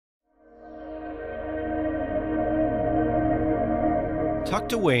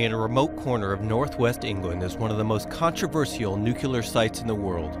Tucked away in a remote corner of northwest England is one of the most controversial nuclear sites in the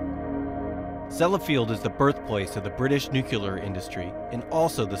world. Sellafield is the birthplace of the British nuclear industry and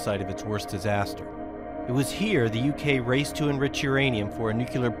also the site of its worst disaster. It was here the UK raced to enrich uranium for a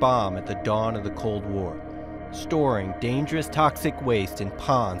nuclear bomb at the dawn of the Cold War, storing dangerous toxic waste in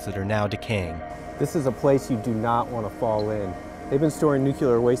ponds that are now decaying. This is a place you do not want to fall in. They've been storing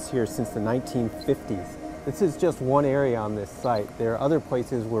nuclear waste here since the 1950s. This is just one area on this site. There are other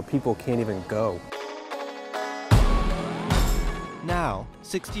places where people can't even go. Now,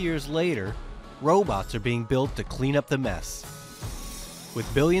 60 years later, robots are being built to clean up the mess. With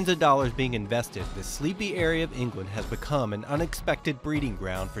billions of dollars being invested, this sleepy area of England has become an unexpected breeding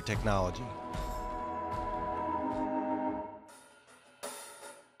ground for technology.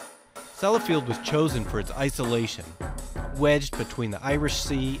 Sellafield was chosen for its isolation, wedged between the Irish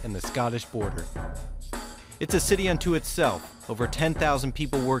Sea and the Scottish border. It's a city unto itself. Over 10,000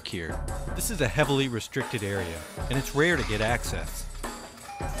 people work here. This is a heavily restricted area, and it's rare to get access.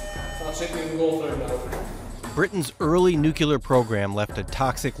 That's it, we can go through now. Britain's early nuclear program left a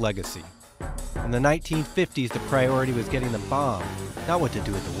toxic legacy. In the 1950s, the priority was getting the bomb, not what to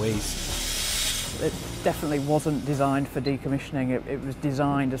do with the waste. It definitely wasn't designed for decommissioning. It was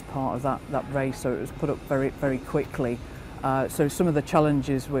designed as part of that race, so it was put up very, very quickly. So some of the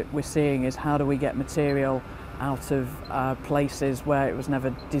challenges we're seeing is how do we get material out of places where it was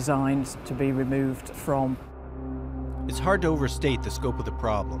never designed to be removed from. It's hard to overstate the scope of the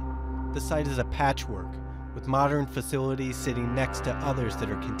problem. The site is a patchwork, with modern facilities sitting next to others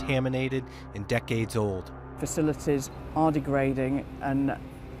that are contaminated and decades old. Facilities are degrading, and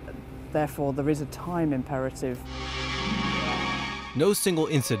therefore there is a time imperative. No single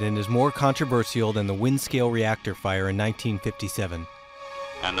incident is more controversial than the Windscale reactor fire in 1957.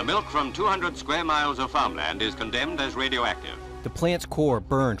 And the milk from 200 square miles of farmland is condemned as radioactive. The plant's core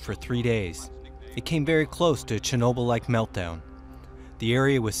burned for 3 days. It came very close to a Chernobyl-like meltdown. The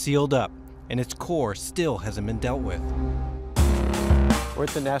area was sealed up, and its core still hasn't been dealt with. We're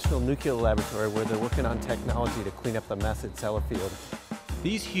at the National Nuclear Laboratory where they're working on technology to clean up the mess at Sellafield.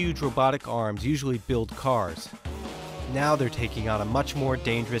 These huge robotic arms usually build cars. Now they're taking on a much more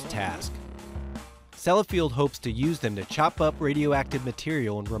dangerous task. Sellafield hopes to use them to chop up radioactive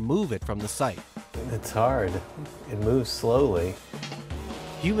material and remove it from the site. It's hard. It moves slowly.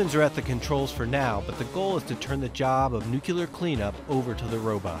 Humans are at the controls for now, but the goal is to turn the job of nuclear cleanup over to the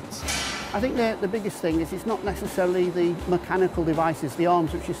robots. I think the biggest thing is it's not necessarily the mechanical devices, the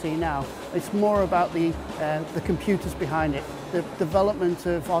arms which you see now. It's more about the computers behind it, the development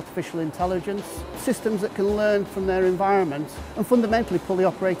of artificial intelligence, systems that can learn from their environment and fundamentally pull the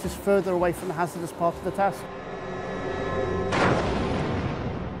operators further away from the hazardous part of the task.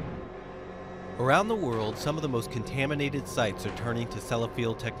 Around the world, some of the most contaminated sites are turning to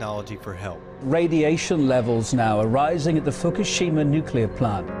Sellafield technology for help. Radiation levels now are rising at the Fukushima nuclear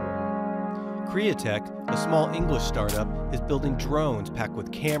plant. Createch, a small English startup, is building drones packed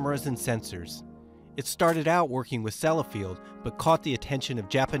with cameras and sensors. It started out working with Sellafield, but caught the attention of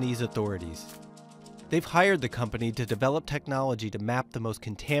Japanese authorities. They've hired the company to develop technology to map the most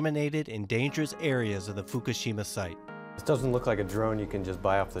contaminated and dangerous areas of the Fukushima site. This doesn't look like a drone you can just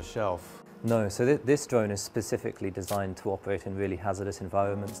buy off the shelf. No, so this drone is specifically designed to operate in really hazardous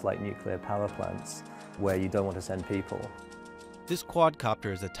environments like nuclear power plants, where you don't want to send people. This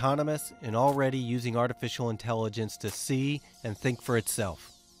quadcopter is autonomous and already using artificial intelligence to see and think for itself.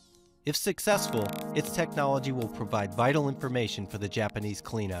 If successful, its technology will provide vital information for the Japanese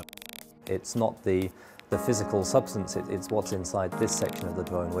cleanup. It's not the physical substance, it's what's inside this section of the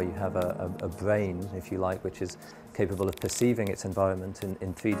drone, where you have a brain, if you like, which is capable of perceiving its environment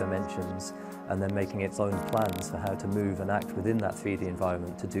in 3 dimensions and then making its own plans for how to move and act within that 3D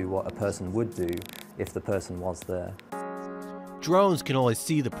environment to do what a person would do if the person was there. Drones can only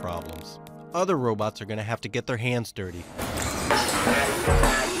see the problems. Other robots are going to have to get their hands dirty.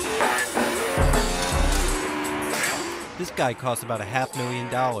 This guy costs about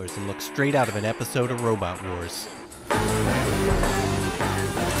 $500,000 and looks straight out of an episode of Robot Wars.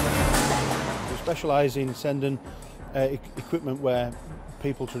 We specialise in sending equipment where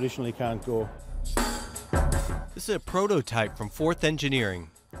people traditionally can't go. This is a prototype from 4th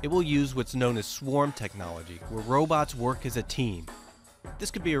Engineering. It will use what's known as swarm technology, where robots work as a team.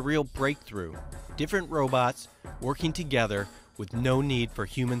 This could be a real breakthrough. Different robots working together with no need for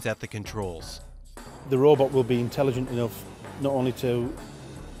humans at the controls. The robot will be intelligent enough not only to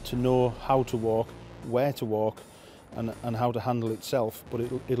know how to walk, where to walk, and how to handle itself, but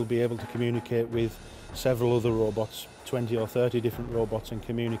it'll be able to communicate with several other robots, 20 or 30 different robots, and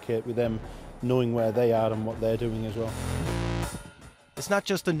communicate with them, knowing where they are and what they're doing as well. It's not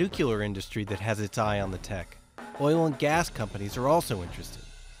just the nuclear industry that has its eye on the tech. Oil and gas companies are also interested.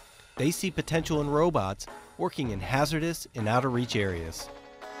 They see potential in robots working in hazardous and out-of-reach areas.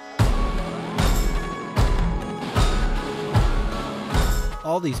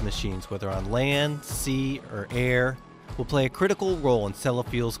 All these machines, whether on land, sea, or air, will play a critical role in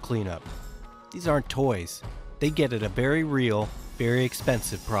Sellafield's cleanup. These aren't toys. They get at a very real, very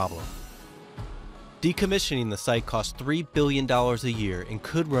expensive problem. Decommissioning the site costs $3 billion a year and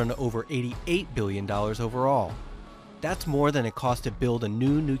could run over $88 billion overall. That's more than it costs to build a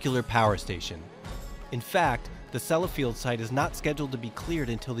new nuclear power station. In fact, the Sellafield site is not scheduled to be cleared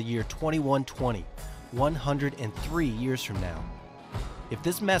until the year 2120, 103 years from now. If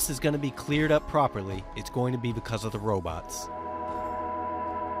this mess is going to be cleared up properly, it's going to be because of the robots.